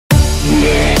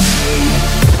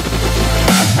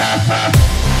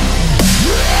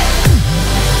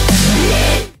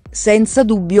Senza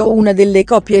dubbio una delle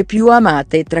coppie più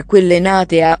amate tra quelle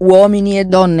nate a Uomini e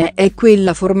Donne è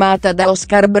quella formata da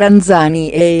Oscar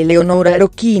Branzani e Eleonora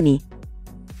Rocchini.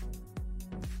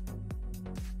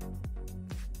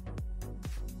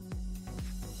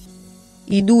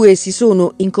 I due si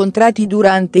sono incontrati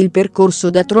durante il percorso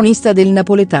da tronista del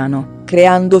napoletano,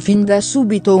 creando fin da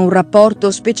subito un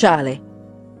rapporto speciale.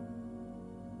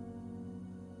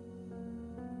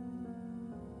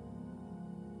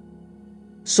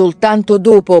 Soltanto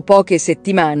dopo poche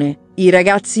settimane, i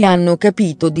ragazzi hanno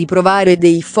capito di provare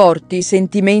dei forti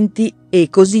sentimenti, e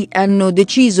così hanno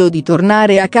deciso di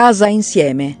tornare a casa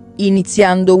insieme,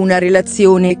 iniziando una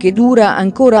relazione che dura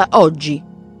ancora oggi.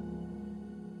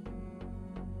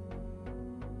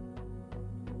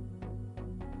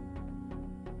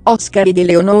 Oscar ed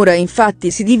Eleonora infatti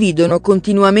si dividono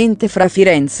continuamente fra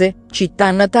Firenze,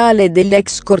 città natale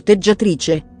dell'ex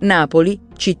corteggiatrice, Napoli,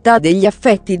 città degli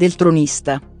affetti del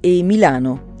tronista, e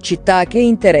Milano, città che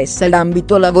interessa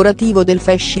l'ambito lavorativo del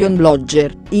fashion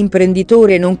blogger,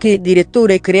 imprenditore nonché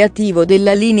direttore creativo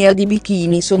della linea di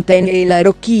bikini Soltanto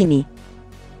Rocchini.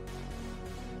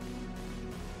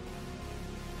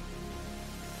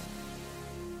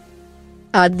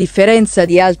 A differenza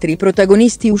di altri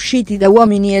protagonisti usciti da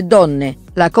Uomini e Donne,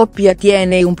 la coppia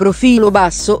tiene un profilo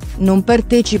basso, non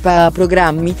partecipa a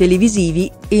programmi televisivi,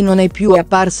 e non è più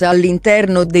apparsa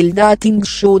all'interno del dating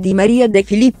show di Maria De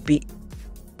Filippi.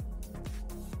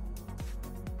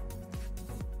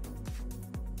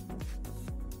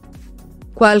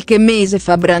 Qualche mese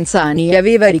fa Branzani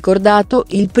aveva ricordato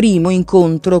il primo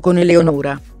incontro con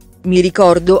Eleonora. Mi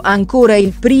ricordo ancora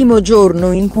il primo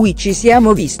giorno in cui ci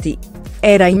siamo visti.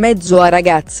 Era in mezzo a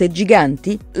ragazze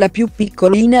giganti, la più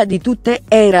piccolina di tutte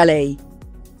era lei.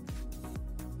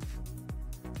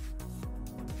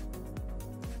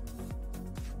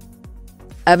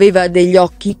 Aveva degli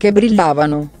occhi che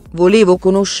brillavano, volevo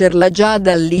conoscerla già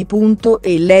da lì.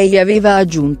 E lei aveva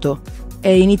aggiunto: è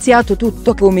iniziato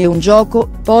tutto come un gioco,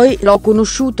 poi l'ho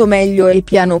conosciuto meglio e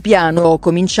piano piano ho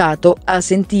cominciato a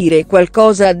sentire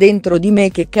qualcosa dentro di me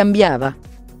che cambiava.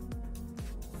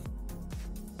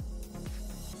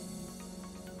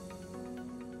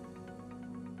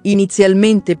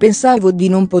 Inizialmente pensavo di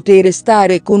non poter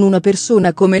stare con una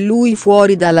persona come lui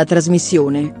fuori dalla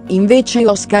trasmissione, invece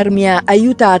Oscar mi ha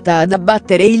aiutata ad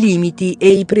abbattere i limiti e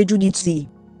i pregiudizi.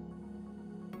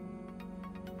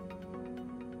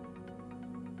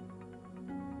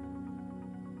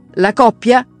 La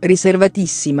coppia,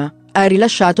 riservatissima, ha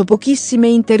rilasciato pochissime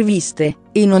interviste,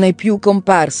 e non è più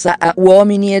comparsa a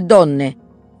Uomini e Donne.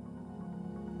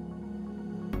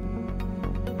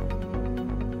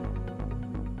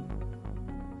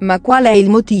 Ma qual è il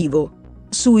motivo?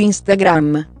 Su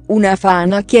Instagram, una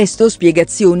fan ha chiesto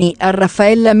spiegazioni a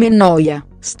Raffaella Mennoia,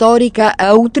 storica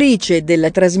autrice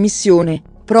della trasmissione,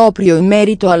 proprio in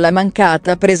merito alla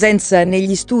mancata presenza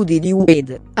negli studi di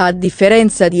UED, a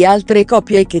differenza di altre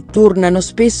coppie che tornano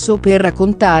spesso per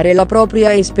raccontare la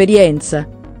propria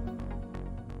esperienza.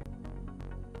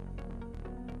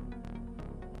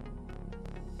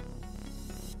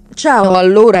 Ciao,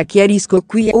 allora chiarisco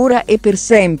qui ora e per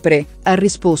sempre, ha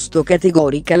risposto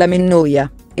categorica la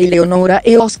Mennoia. Eleonora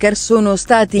e Oscar sono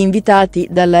stati invitati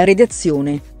dalla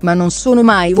redazione, ma non sono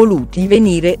mai voluti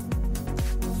venire.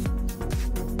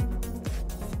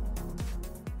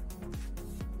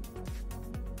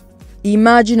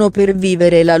 Immagino per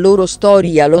vivere la loro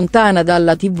storia lontana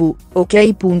dalla TV,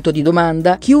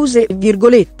 ok? Chiuse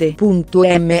virgolette.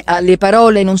 Le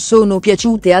parole non sono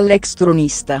piaciute all'ex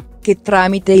tronista, che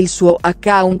tramite il suo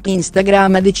account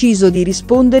Instagram ha deciso di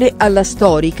rispondere alla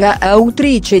storica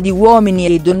autrice di Uomini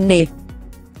e Donne.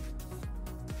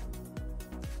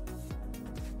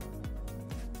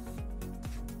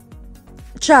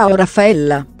 Ciao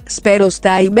Raffaella, spero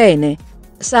stai bene.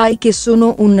 Sai che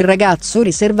sono un ragazzo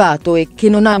riservato e che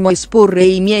non amo esporre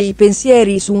i miei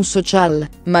pensieri su un social,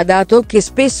 ma dato che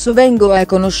spesso vengo a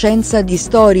conoscenza di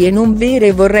storie non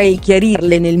vere vorrei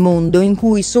chiarirle nel mondo in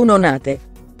cui sono nate.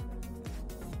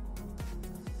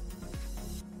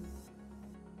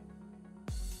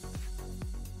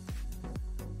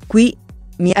 Qui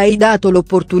mi hai dato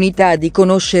l'opportunità di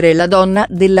conoscere la donna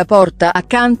della porta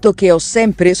accanto che ho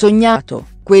sempre sognato,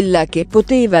 quella che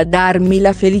poteva darmi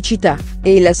la felicità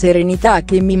e la serenità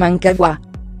che mi manca qua.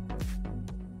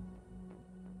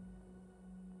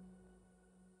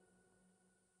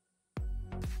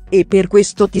 E per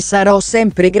questo ti sarò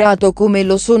sempre grato come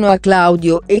lo sono a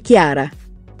Claudio e Chiara.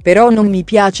 Però non mi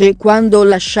piace quando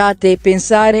lasciate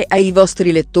pensare ai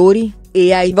vostri lettori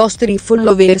e ai vostri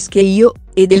followers che io,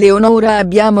 ed Eleonora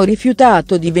abbiamo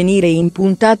rifiutato di venire in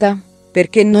puntata?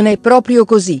 Perché non è proprio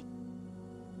così.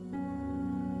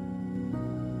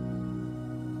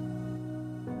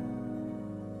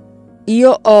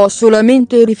 Io ho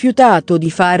solamente rifiutato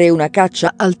di fare una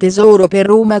caccia al tesoro per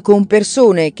Roma con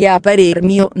persone che a parer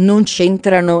mio non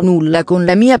c'entrano nulla con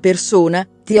la mia persona.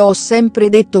 Ti ho sempre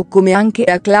detto, come anche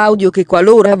a Claudio, che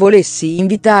qualora volessi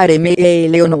invitare me e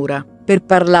Eleonora per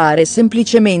parlare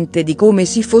semplicemente di come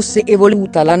si fosse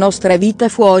evoluta la nostra vita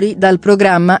fuori dal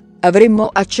programma, avremmo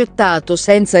accettato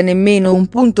senza nemmeno un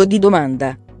punto di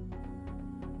domanda.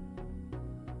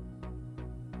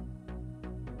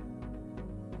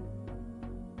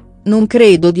 Non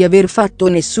credo di aver fatto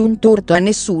nessun torto a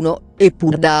nessuno,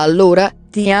 eppur da allora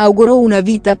ti auguro una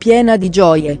vita piena di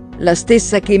gioie, la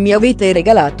stessa che mi avete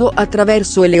regalato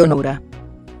attraverso Eleonora.